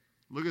says.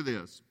 Look at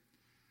this.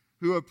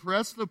 Who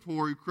oppress the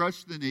poor, who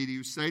crush the needy,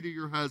 who say to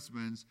your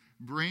husbands,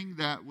 bring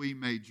that we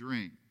may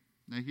drink.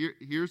 Now,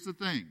 here's the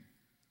thing.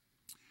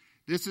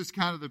 This is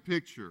kind of the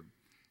picture.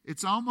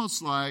 It's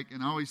almost like,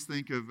 and I always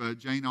think of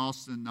Jane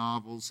Austen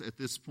novels at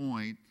this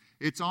point,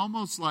 it's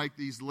almost like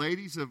these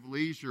ladies of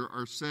leisure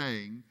are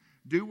saying,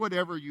 do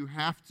whatever you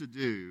have to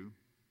do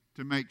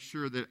to make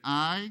sure that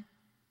I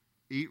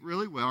eat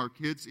really well, our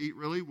kids eat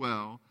really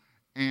well,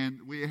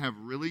 and we have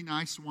really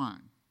nice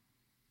wine.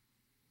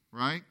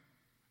 Right?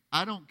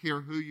 I don't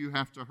care who you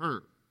have to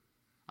hurt.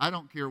 I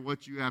don't care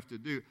what you have to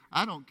do.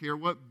 I don't care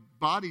what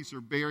bodies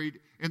are buried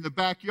in the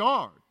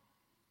backyard.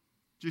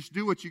 Just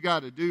do what you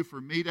got to do for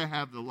me to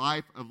have the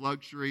life of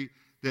luxury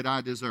that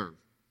I deserve.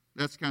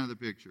 That's kind of the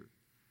picture.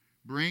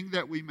 Bring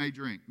that we may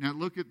drink. Now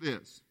look at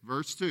this.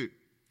 Verse 2.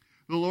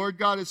 The Lord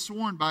God has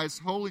sworn by His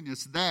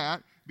holiness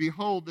that,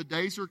 behold, the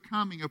days are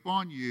coming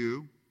upon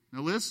you.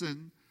 Now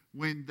listen,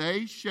 when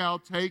they shall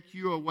take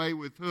you away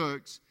with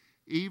hooks,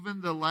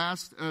 even the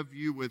last of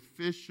you with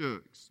fish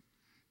hooks.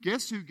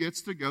 Guess who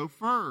gets to go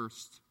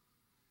first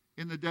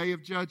in the day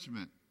of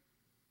judgment?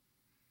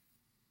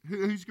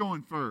 Who's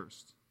going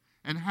first?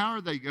 And how are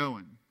they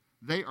going?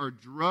 They are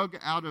drug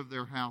out of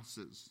their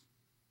houses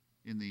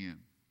in the end.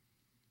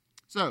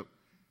 So,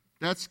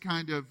 that's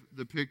kind of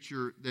the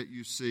picture that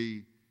you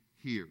see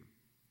here.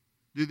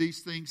 Do these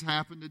things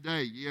happen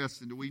today?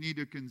 Yes. And do we need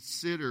to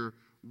consider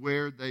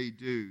where they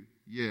do?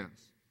 Yes.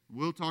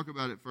 We'll talk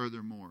about it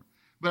furthermore.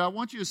 But I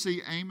want you to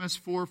see Amos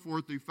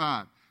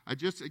 4:4-5.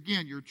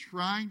 Again, you're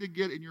trying to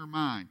get in your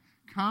mind.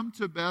 Come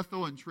to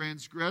Bethel and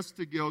transgress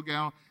to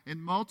Gilgal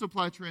and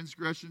multiply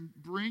transgression.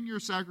 Bring your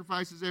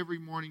sacrifices every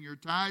morning, your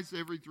tithes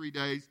every 3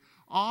 days.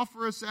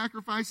 Offer a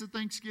sacrifice of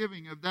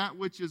thanksgiving of that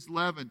which is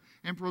leavened,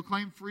 and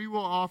proclaim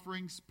freewill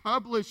offerings.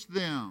 Publish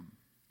them.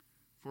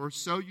 For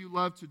so you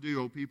love to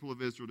do, O people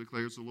of Israel,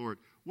 declares the Lord.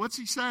 What's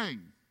he saying?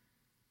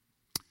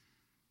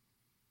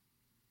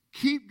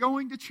 Keep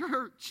going to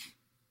church.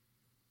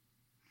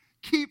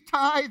 Keep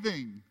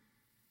tithing.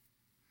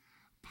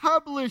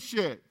 Publish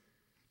it.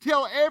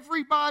 Tell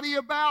everybody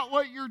about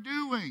what you're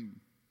doing.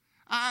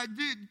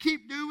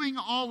 Keep doing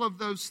all of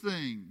those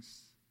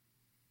things.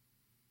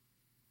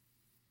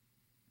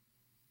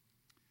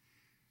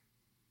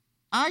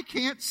 I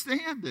can't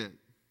stand it,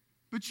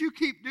 but you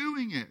keep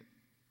doing it.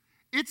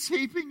 It's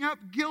heaping up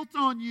guilt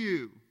on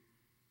you.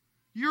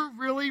 You're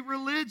really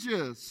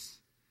religious.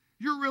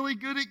 You're really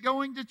good at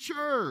going to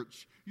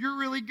church. You're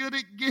really good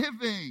at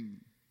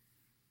giving.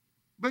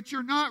 But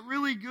you're not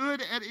really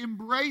good at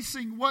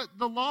embracing what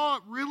the law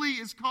really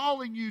is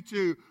calling you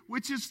to,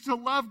 which is to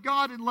love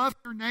God and love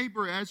your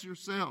neighbor as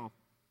yourself.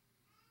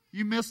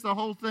 You miss the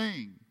whole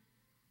thing.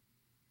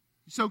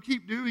 So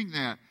keep doing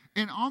that.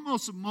 And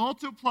almost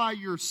multiply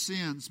your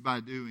sins by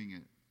doing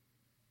it.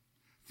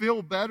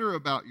 Feel better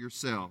about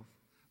yourself.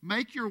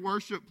 Make your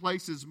worship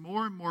places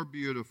more and more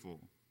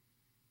beautiful.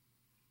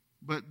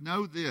 But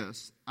know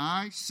this,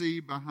 I see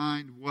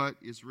behind what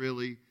is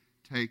really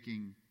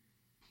taking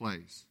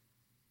place.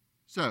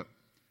 So,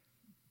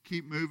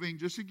 keep moving.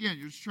 Just again,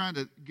 you're just trying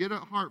to get a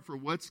heart for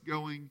what's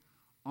going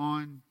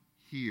on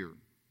here.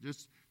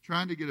 Just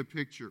trying to get a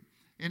picture.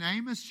 In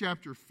Amos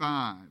chapter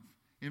 5,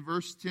 in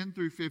verse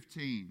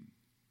 10-15,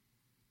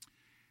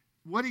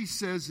 what he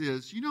says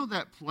is, you know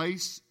that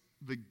place,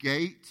 the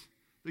gate?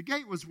 The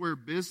gate was where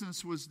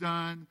business was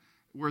done,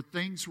 where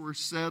things were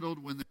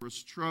settled when there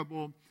was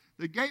trouble.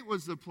 The gate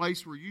was the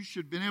place where you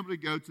should have been able to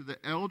go to the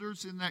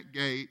elders in that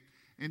gate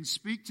and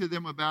speak to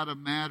them about a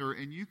matter,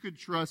 and you could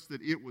trust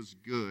that it was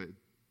good,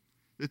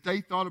 that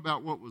they thought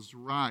about what was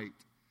right,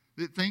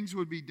 that things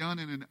would be done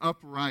in an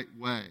upright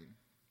way.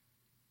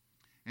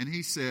 And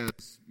he says,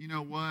 you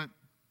know what?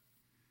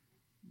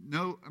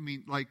 No,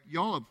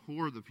 y'all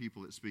abhor the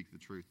people that speak the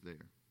truth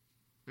there.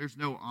 There's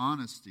no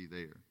honesty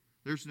there.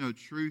 There's no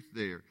truth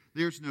there.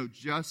 There's no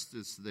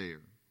justice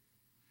there.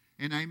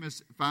 In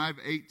Amos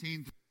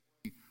 5:18,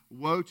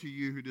 woe to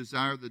you who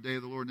desire the day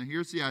of the Lord. Now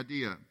here's the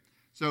idea.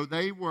 So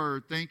they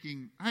were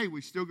thinking, hey,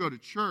 we still go to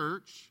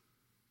church.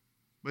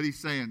 But he's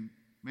saying,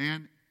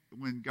 man,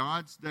 when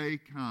God's day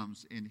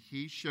comes and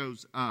he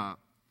shows up,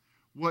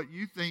 what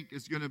you think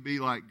is going to be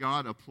like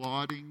God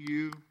applauding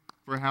you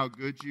for how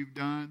good you've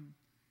done,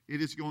 it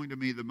is going to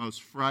be the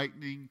most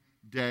frightening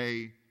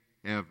day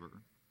ever.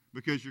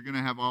 Because you're going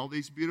to have all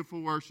these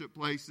beautiful worship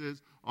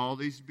places, all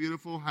these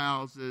beautiful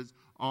houses,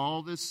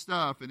 all this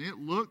stuff, and it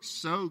looks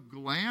so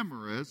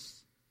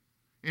glamorous,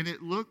 and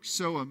it looks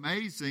so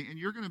amazing, and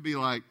you're going to be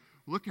like,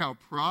 look how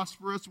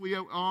prosperous we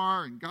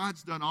are, and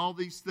God's done all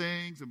these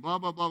things, and blah,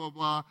 blah, blah, blah,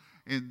 blah.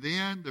 And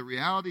then the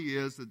reality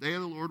is the day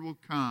of the Lord will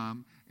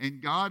come,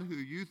 and God, who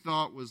you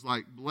thought was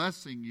like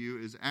blessing you,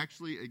 is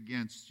actually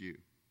against you.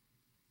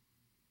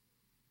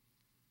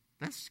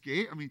 That's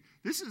scary.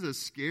 This is a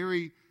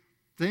scary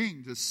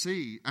thing to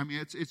see.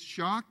 It's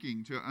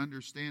shocking to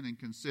understand and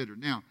consider.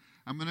 Now,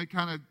 I'm going to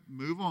kind of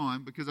move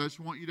on because I just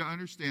want you to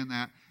understand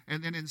that.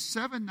 And then in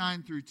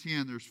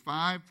 7:9-10, there's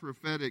 5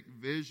 prophetic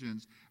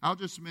visions. I'll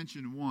just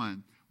mention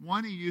one.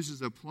 One, he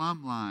uses a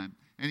plumb line,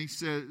 and he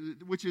says,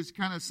 which is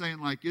kind of saying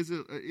like, is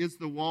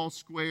the wall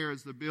square?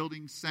 Is the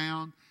building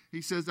sound?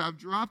 He says, I've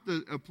dropped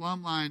a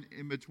plumb line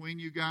in between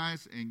you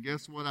guys, and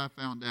guess what I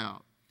found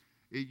out?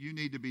 You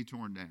need to be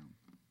torn down,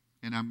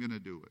 and I'm going to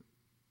do it.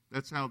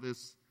 That's how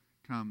this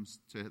comes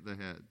to the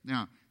head.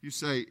 Now, you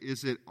say,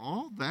 is it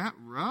all that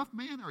rough,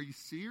 man? Are you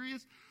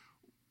serious?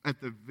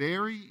 At the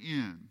very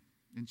end,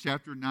 in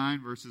chapter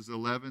 9, verses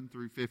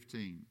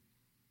 11-15,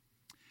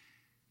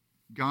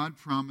 God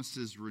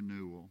promises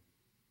renewal.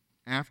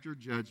 After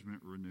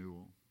judgment,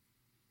 renewal.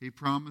 He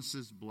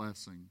promises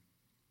blessing.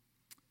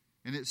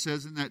 And it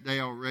says, in that day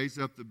I'll raise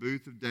up the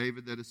booth of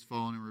David that has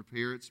fallen and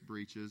repair its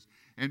breaches,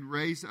 and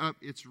raise up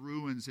its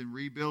ruins and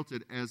rebuild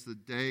it as the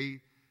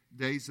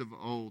days of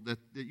old, that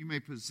you may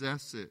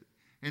possess it.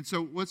 And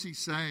so what's he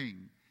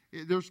saying?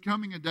 There's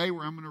coming a day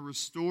where I'm going to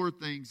restore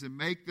things and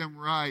make them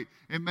right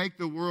and make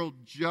the world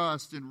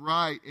just and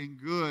right and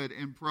good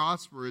and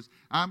prosperous.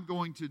 I'm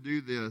going to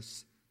do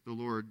this, the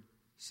Lord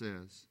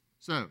says.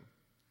 So,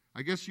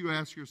 I guess you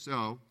ask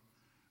yourself,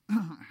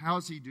 how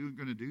is he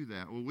going to do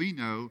that? Well, we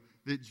know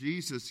that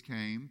Jesus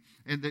came,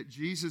 and that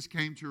Jesus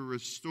came to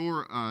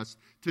restore us,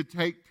 to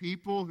take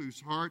people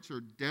whose hearts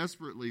are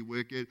desperately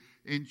wicked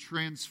and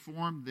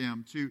transform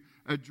them, to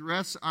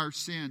address our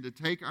sin, to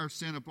take our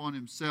sin upon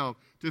himself,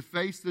 to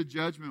face the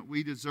judgment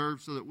we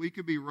deserve so that we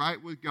could be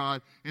right with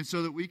God, and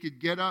so that we could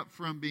get up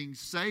from being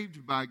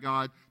saved by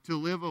God to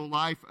live a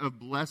life of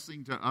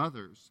blessing to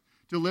others,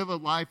 to live a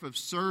life of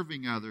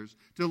serving others,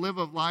 to live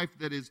a life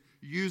that is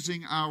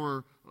using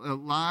our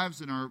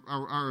lives and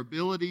our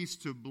abilities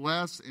to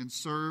bless and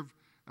serve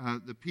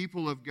the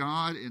people of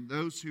God and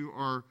those who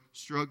are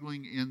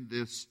struggling in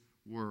this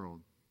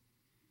world.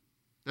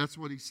 That's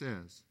what he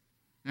says.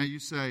 Now you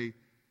say,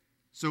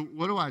 so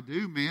what do I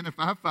do, man? If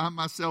I find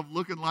myself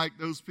looking like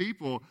those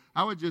people,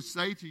 I would just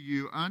say to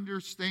you,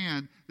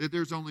 understand that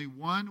there's only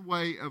one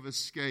way of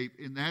escape,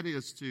 and that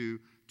is to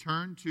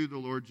turn to the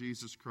Lord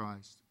Jesus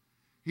Christ.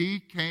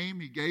 He came,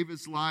 he gave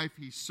his life,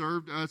 he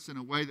served us in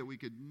a way that we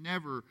could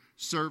never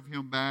serve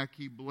him back.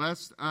 He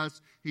blessed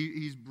us.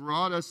 He's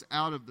brought us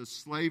out of the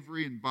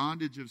slavery and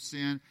bondage of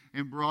sin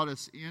and brought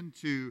us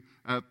into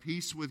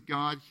peace with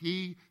God.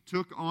 He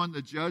took on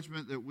the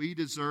judgment that we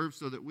deserve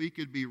so that we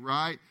could be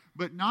right,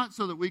 but not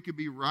so that we could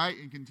be right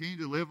and continue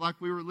to live like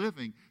we were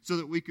living, so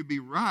that we could be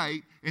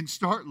right and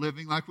start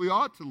living like we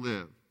ought to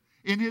live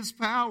in his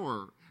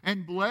power.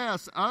 And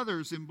bless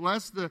others, and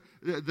bless the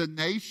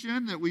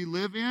nation that we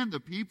live in, the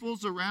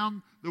peoples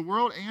around the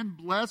world, and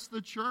bless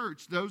the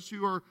church, those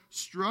who are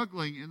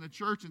struggling in the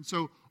church. And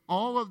so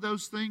all of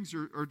those things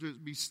are to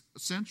be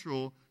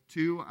central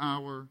to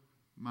our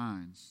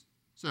minds.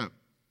 So,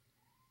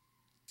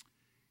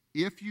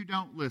 if you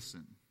don't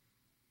listen,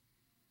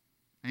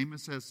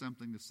 Amos has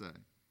something to say.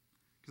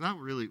 Because I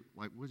really,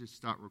 we'll just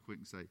stop real quick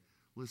and say,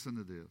 listen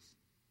to this.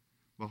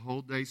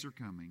 Behold, days are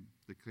coming,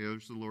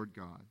 declares the Lord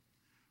God,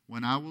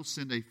 when I will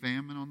send a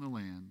famine on the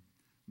land,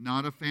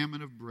 not a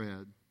famine of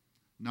bread,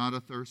 not a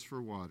thirst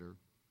for water,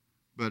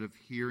 but of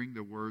hearing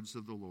the words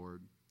of the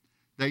Lord.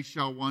 They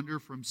shall wander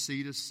from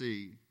sea to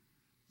sea,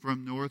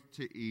 from north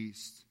to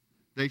east.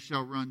 They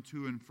shall run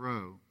to and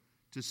fro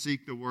to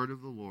seek the word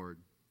of the Lord,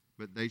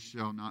 but they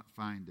shall not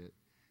find it.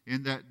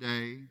 In that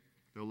day,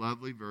 the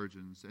lovely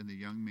virgins and the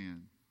young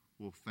men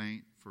will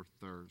faint for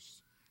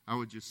thirst. I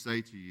would just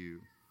say to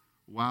you,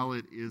 while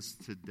it is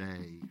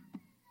today,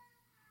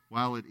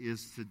 while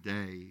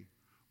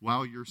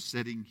you're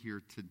sitting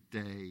here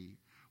today,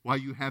 while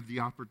you have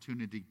the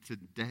opportunity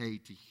today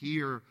to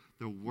hear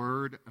the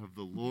word of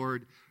the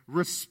Lord,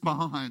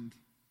 respond.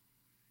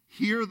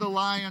 Hear the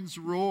lions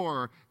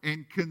roar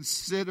and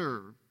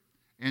consider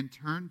and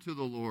turn to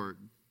the Lord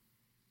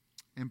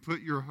and put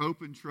your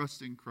hope and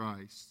trust in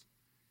Christ,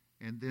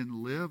 and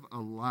then live a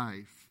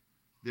life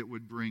that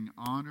would bring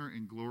honor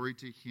and glory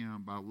to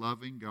him by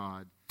loving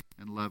God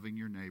and loving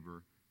your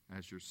neighbor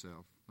as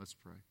yourself. Let's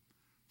pray.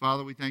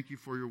 Father, we thank you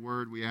for your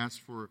word. We ask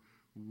for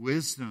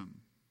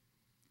wisdom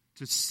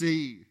to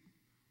see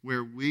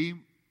where we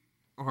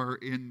are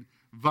in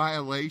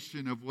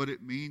violation of what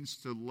it means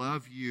to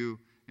love you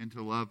and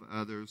to love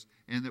others,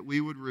 and that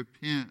we would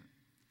repent,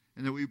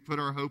 and that we put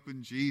our hope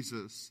in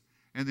Jesus,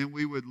 and that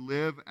we would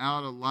live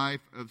out a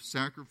life of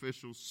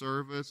sacrificial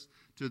service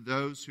to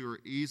those who are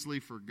easily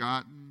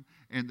forgotten,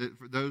 and that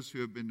for those who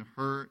have been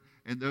hurt,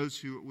 and those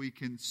who we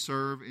can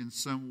serve in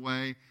some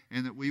way,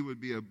 and that we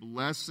would be a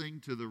blessing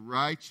to the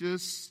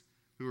righteous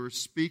who are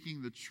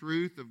speaking the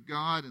truth of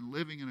God and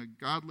living in a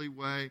godly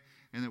way,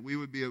 and that we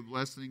would be a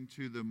blessing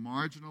to the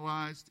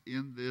marginalized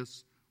in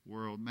this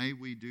world. May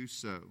we do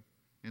so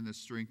in the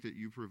strength that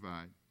you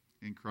provide.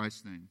 In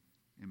Christ's name,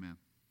 amen.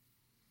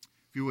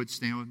 If you would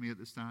stand with me at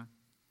this time.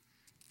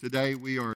 Today we are